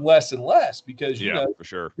become less and less because, for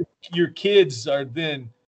sure. your kids are then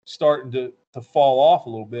starting to fall off a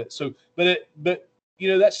little bit. So, but that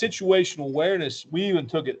situational awareness, we even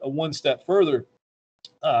took it one step further,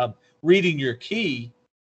 reading your key,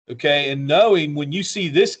 okay, and knowing when you see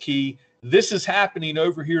this key, this is happening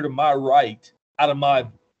over here to my right, out of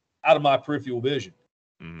my peripheral vision.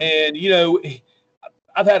 Mm-hmm. And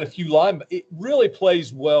I've had a few it really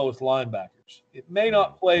plays well with linebackers. It may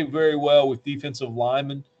not play very well with defensive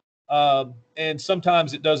linemen, and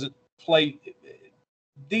sometimes it doesn't play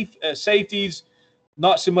safeties,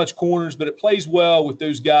 not so much corners, but it plays well with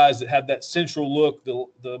those guys that have that central look,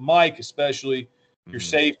 the Mike especially, your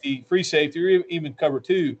safety, free safety, or even cover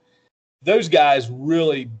two. Those guys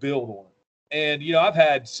really build on it. And, I've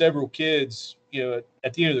had several kids,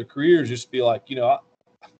 at the end of their careers just be like, I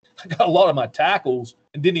got a lot of my tackles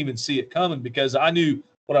and didn't even see it coming because I knew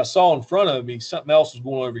what I saw in front of me, something else was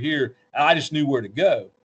going over here, and I just knew where to go.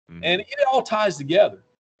 Mm-hmm. And it all ties together.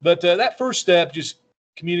 But that first step, just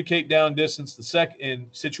communicate down distance. The second, in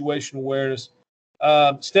situational awareness.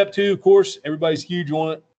 Step two, of course, everybody's huge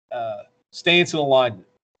on it, stance and alignment.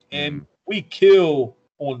 And we kill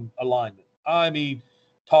on alignment. I mean,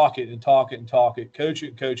 talk it and talk it and talk it, coach it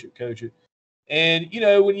and coach it, coach it. And,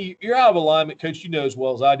 when you're out of alignment, Coach, as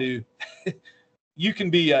well as I do, you can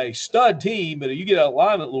be a stud team, but you get out of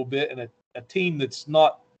alignment a little bit, and a team that's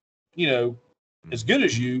not, as good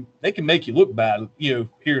as you, they can make you look bad, here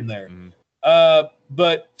and there.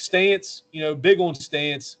 But stance, big on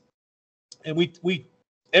stance. And we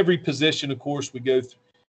every position, of course, we go through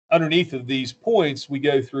underneath of these points, we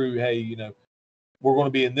go through, hey, we're going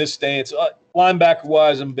to be in this stance. Linebacker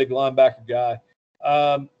wise, I'm a big linebacker guy.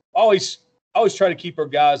 Always try to keep our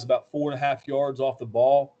guys about 4.5 yards off the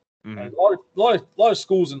ball. A lot of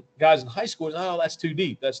schools and guys in high school, that's too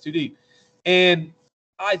deep. That's too deep. And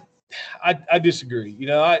I disagree.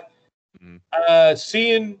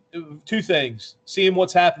 Seeing two things: seeing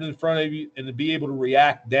what's happening in front of you and to be able to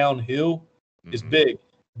react downhill is big.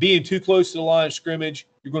 Being too close to the line of scrimmage,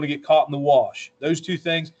 you're going to get caught in the wash. Those two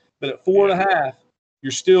things. But at 4.5,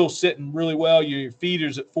 you're still sitting really well. Your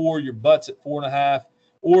feeder's at 4, your butt's at 4.5.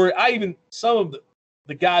 Or some of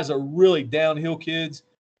the guys are really downhill kids.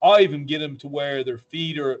 I'll even get them to where their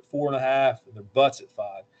feet are at 4.5 and their butt's at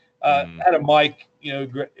 5. I had a Mike,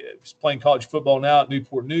 was playing college football now at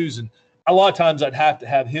Newport News, and a lot of times I'd have to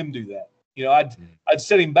have him do that. I'd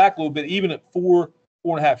set him back a little bit. Even at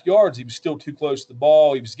 4.5 yards, he was still too close to the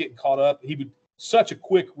ball. He was getting caught up. He would such a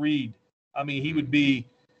quick read. I mean, he would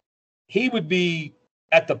be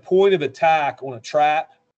at the point of attack on a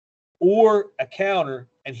trap or a counter,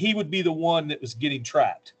 and he would be the one that was getting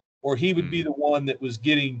trapped, or he would be the one that was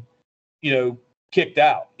getting, kicked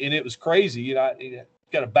out. And it was crazy. You got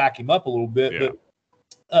to back him up a little bit. Yeah.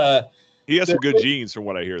 But he has some good genes from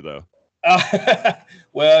what I hear, though.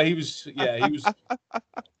 Well, he was. Yeah,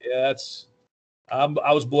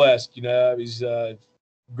 I was blessed. He's I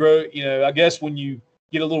guess when you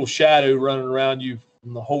get a little shadow running around you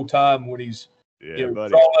from the whole time when he's drawing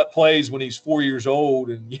up plays when he's 4 years old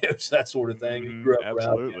and that sort of thing. He grew up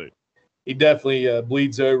absolutely. Around him. He definitely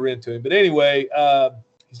bleeds over into him. But anyway,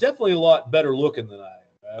 he's definitely a lot better looking than I am.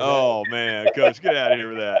 Oh man, Coach, get out of here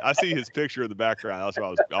with that. I see his picture in the background. That's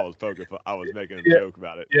why I was poking. I was making a joke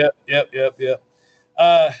about it. Yep.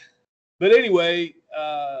 But anyway,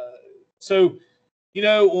 so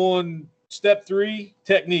on step 3,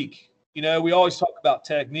 technique. We always talk about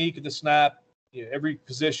technique at the snap. Every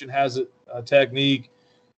position has a technique,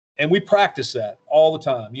 and we practice that all the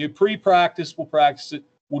time. Pre-practice, we'll practice it.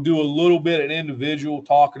 We'll do a little bit at individual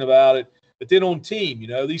talking about it, but then on team,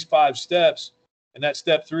 these 5 steps. And that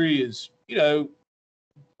step 3 is,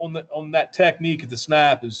 on that technique at the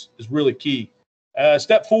snap is really key.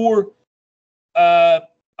 Step 4, I'm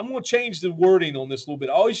going to change the wording on this a little bit.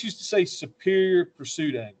 I always used to say superior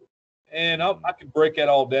pursuit angle, and I could break that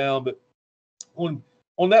all down. But on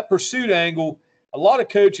that pursuit angle, a lot of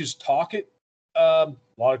coaches talk it, a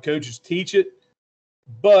lot of coaches teach it,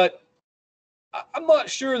 but I'm not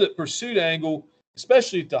sure that pursuit angle,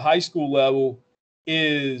 especially at the high school level,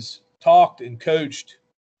 is talked and coached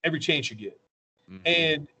every chance you get.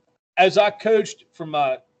 And as I coached from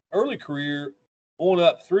my early career on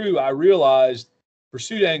up through, I realized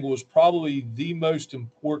pursuit angle is probably the most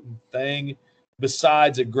important thing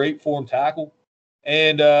besides a great form tackle.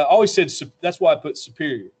 And I always said, that's why I put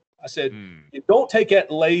superior. I said, don't take that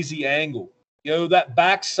lazy angle. that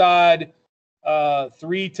backside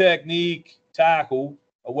 3 technique tackle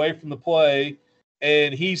away from the play,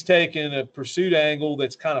 and he's taking a pursuit angle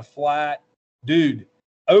that's kind of flat. Dude,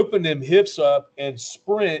 open them hips up and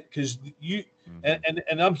sprint, because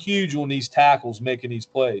and I'm huge on these tackles making these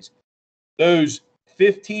plays. Those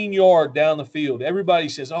 15-yard down the field, everybody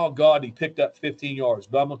says, oh, God, he picked up 15 yards.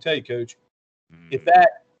 But I'm going to tell you, Coach, if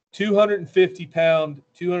that 250-pound,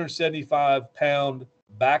 275-pound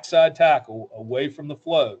backside tackle away from the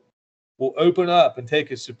flow will open up and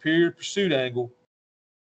take a superior pursuit angle,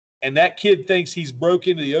 and that kid thinks he's broke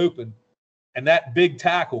into the open, and that big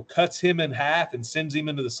tackle cuts him in half and sends him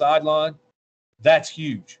into the sideline, that's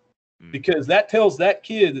huge. Because that tells that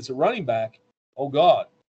kid that's a running back, oh, God,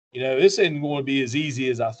 this isn't going to be as easy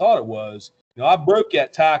as I thought it was. I broke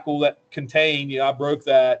that tackle that contained, I broke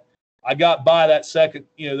that. I got by that second,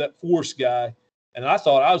 that force guy, and I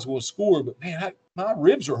thought I was going to score, but, man, my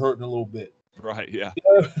ribs are hurting a little bit. Right, yeah.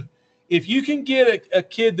 If you can get a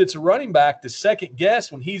kid that's a running back to second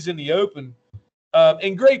guess when he's in the open,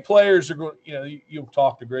 and great players are going, you'll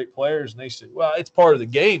talk to great players, and they say, well, it's part of the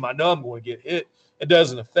game. I know I'm going to get hit. It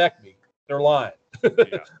doesn't affect me. They're lying.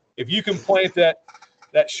 Yeah. If you can plant that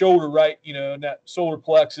shoulder right, and that solar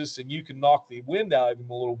plexus, and you can knock the wind out of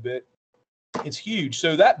him a little bit, it's huge.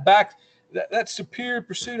 So that superior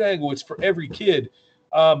pursuit angle, it's for every kid.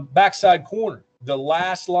 Backside corner, the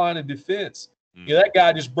last line of defense. That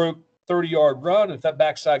guy just broke 30-yard run. If that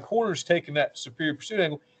backside corner is taking that superior pursuit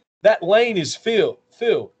angle, that lane is filled.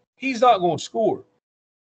 He's not going to score.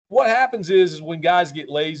 What happens is when guys get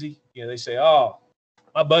lazy, they say, oh,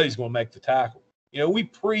 my buddy's going to make the tackle. We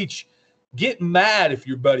preach, get mad if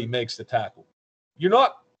your buddy makes the tackle. You're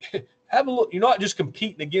not have a look. You're not just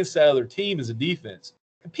competing against that other team as a defense.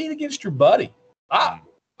 Compete against your buddy. I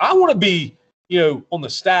want to be, on the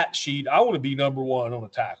stat sheet, I want to be number 1 on the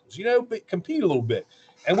tackles. But compete a little bit.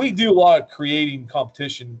 And we do a lot of creating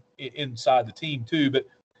competition inside the team too. But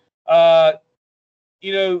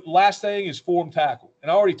last thing is form tackle.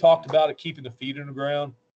 And I already talked about it, keeping the feet on the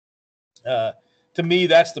ground. To me,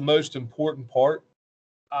 that's the most important part.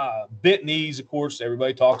 Bent knees, of course,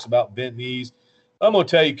 everybody talks about bent knees. I'm going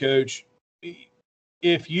to tell you, Coach,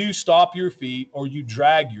 if you stop your feet or you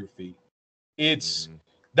drag your feet,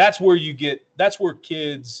 that's where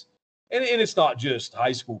kids, and it's not just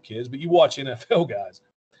high school kids, but you watch NFL guys.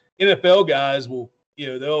 NFL guys will,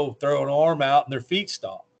 they'll throw an arm out and their feet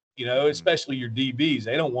stop, especially your DBs.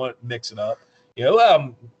 They don't want to mix it up. A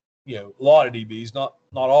lot of DBs, not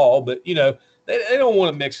all, but, they don't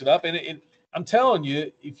want to mix it up. And I'm telling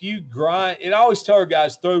you, if you grind, and I always tell our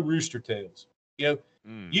guys, throw rooster tails.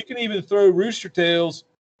 You can even throw rooster tails,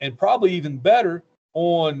 and probably even better,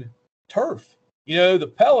 on turf.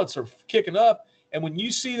 The pellets are kicking up, and when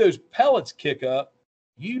you see those pellets kick up,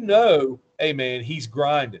 hey, man, he's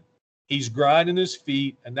grinding. He's grinding his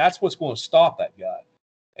feet, and that's what's going to stop that guy.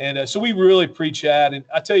 And so we really preach that. And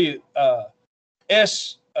I tell you,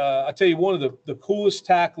 one of the coolest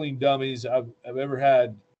tackling dummies I've ever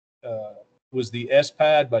had was the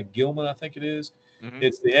S-Pad by Gilman, I think it is.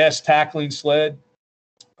 It's the S tackling sled.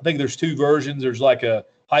 I think there's 2 versions. There's like a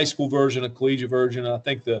high school version, a collegiate version. I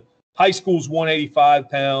think the high school's 185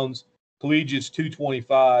 pounds, collegiate's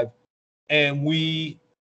 225. And we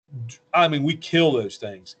kill those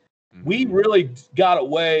things. We really got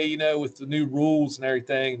away, with the new rules and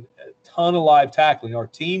everything, a ton of live tackling. Our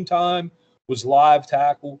team time was live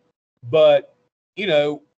tackle, but,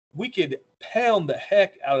 we could pound the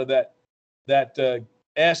heck out of that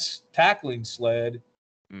S tackling sled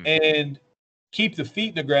and keep the feet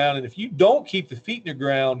in the ground. And if you don't keep the feet in the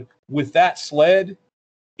ground with that sled,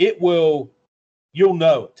 you'll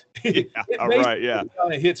know it. It right, yeah.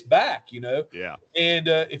 Kind of hits back, Yeah. And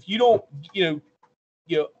if you don't,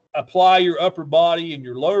 apply your upper body and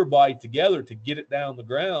your lower body together to get it down the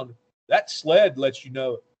ground, that sled lets you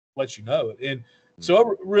know it. And so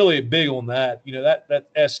I'm really big on that. That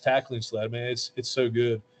S tackling sled, man, it's so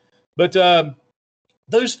good. But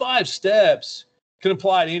those 5 steps can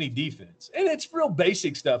apply to any defense, and it's real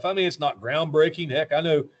basic stuff. It's not groundbreaking. Heck, I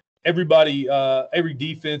know everybody, every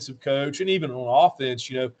defensive coach, and even on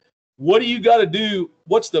offense, what do you got to do?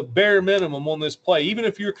 What's the bare minimum on this play, even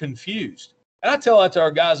if you're confused? And I tell that to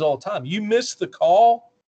our guys all the time. You miss the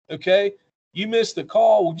call, okay? You miss the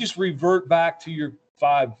call, we'll just revert back to your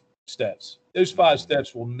 5 steps. Those 5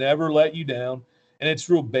 steps will never let you down, and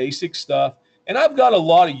it's real basic stuff. And I've got a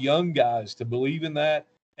lot of young guys to believe in that,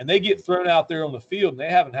 and they get thrown out there on the field, and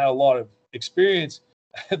they haven't had a lot of experience.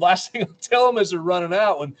 The last thing I'll tell them as they're running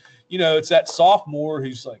out, when, it's that sophomore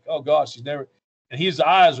who's like, oh, gosh, he's never – and his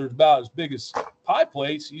eyes are about as big as pie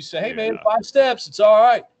plates. You say, hey, man, 5 steps, it's all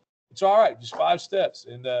right. it's all right. Just 5 steps.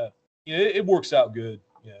 And, it works out good.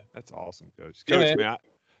 Yeah. That's awesome, Coach. Yeah, Coach, man.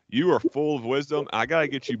 you are full of wisdom. I got to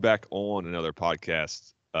get you back on another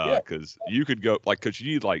podcast because you could go, like, Coach,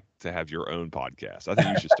 you need, like, to have your own podcast. I think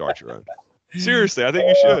you should start your own. Seriously, I think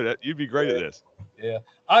you should. You'd be great at this. Yeah.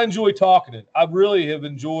 I enjoy talking it. I really have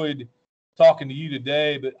enjoyed talking to you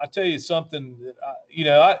today, but I tell you something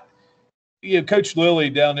that Coach Lilly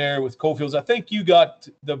down there with Coalfields, I think you got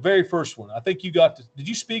the very first one. I think you got did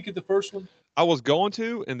you speak at the first one? I was going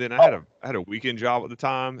to, and then I had a weekend job at the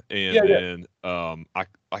time, and then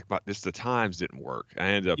the times didn't work. I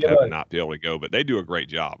ended up having not be able to go, but they do a great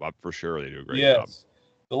job. For sure they do a great job.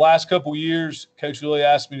 The last couple of years, Coach Lilly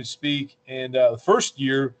asked me to speak, and the first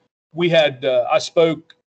year we had I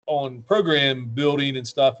spoke on program building and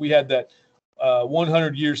stuff. We had that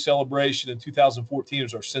 100-year celebration in 2014. It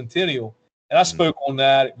was our centennial, and I spoke on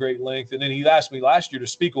that at great length. And then he asked me last year to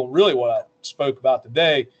speak on really what I spoke about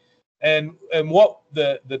today. And what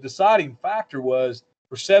the deciding factor was,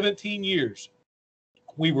 for 17 years,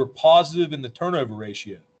 we were positive in the turnover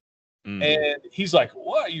ratio. And he's like,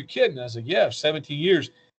 "What? You're kidding?" I was like, "Yeah, 17 years."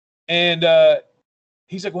 And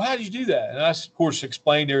he's like, "Well, how did you do that?" And I, of course,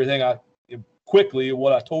 explained everything quickly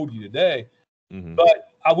what I told you today. But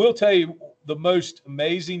I will tell you the most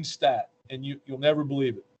amazing stat, and you'll never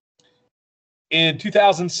believe it. In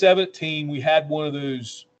 2017, we had one of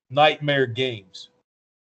those nightmare games.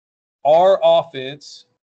 Our offense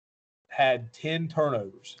had 10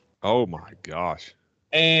 turnovers. Oh, my gosh.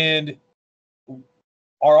 And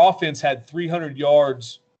our offense had 300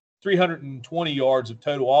 yards, 320 yards of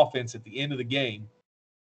total offense at the end of the game.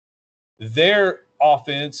 Their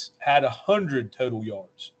offense had 100 total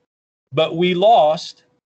yards. But we lost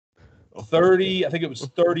 30, I think it was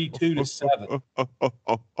 32-7.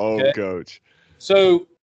 Okay? Coach. So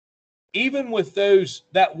even with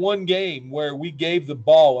that one game where we gave the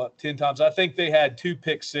ball up 10 times, I think they had 2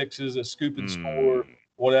 pick sixes, a scoop and score,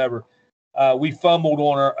 whatever. We fumbled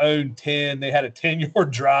on our own 10. They had a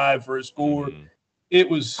 10-yard drive for a score. It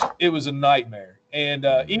was a nightmare. And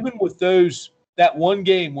even with that one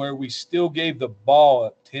game where we still gave the ball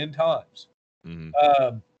up 10 times,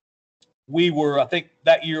 I think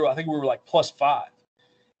that year, we were like +5.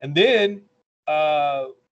 And then I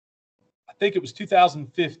think it was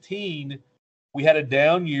 2015, we had a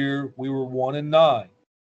down year. We were 1-9.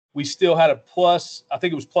 We still had a plus, I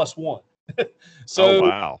think it was +1. So, oh,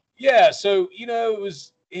 wow. Yeah. So, it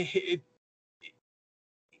was,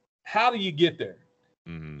 how do you get there?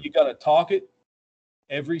 You got to talk it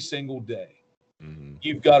every single day.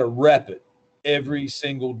 You've got to rep it every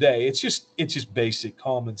single day. It's just basic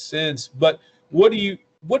common sense. But what do you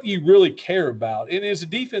really care about? And as a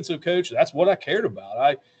defensive coach, that's what I cared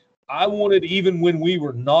about. I wanted, even when we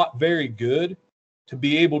were not very good, to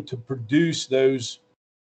be able to produce those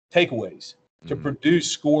takeaways, to produce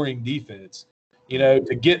scoring defense,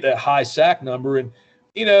 to get that high sack number. And,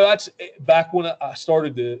 that's back when I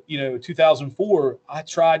started 2004, I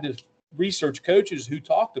tried to research coaches who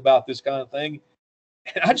talked about this kind of thing,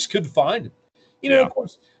 and I just couldn't find them. Of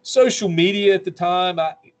course, social media at the time,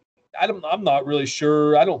 I'm not really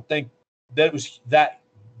sure. I don't think that it was that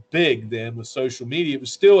big then with social media. It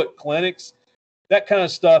was still at clinics. That kind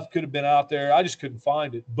of stuff could have been out there. I just couldn't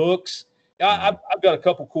find it. Books. I've got a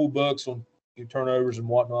couple cool books on turnovers and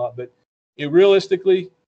whatnot, but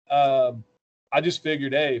realistically, I just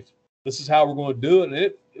figured, hey, if this is how we're going to do it, and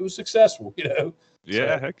it was successful, Yeah,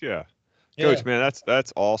 so, heck yeah. Coach, man,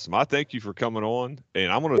 that's awesome. I thank you for coming on,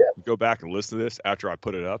 and I'm going to go back and listen to this after I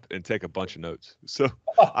put it up and take a bunch of notes so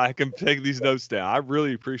I can take these notes down. I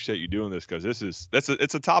really appreciate you doing this because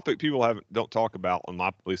it's a topic people don't talk about on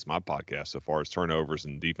at least my podcast so far as turnovers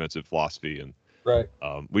and defensive philosophy. And right,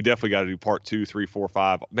 we definitely got to do part 2, 3, 4,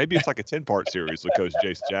 5. Maybe it's like a 10-part series with Coach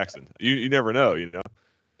Jason Jackson. You never know,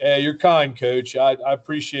 Yeah, you're kind, Coach. I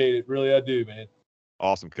appreciate it. Really, I do, man.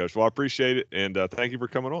 Awesome, Coach. Well, I appreciate it, and thank you for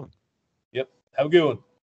coming on. Yep. Have a good one.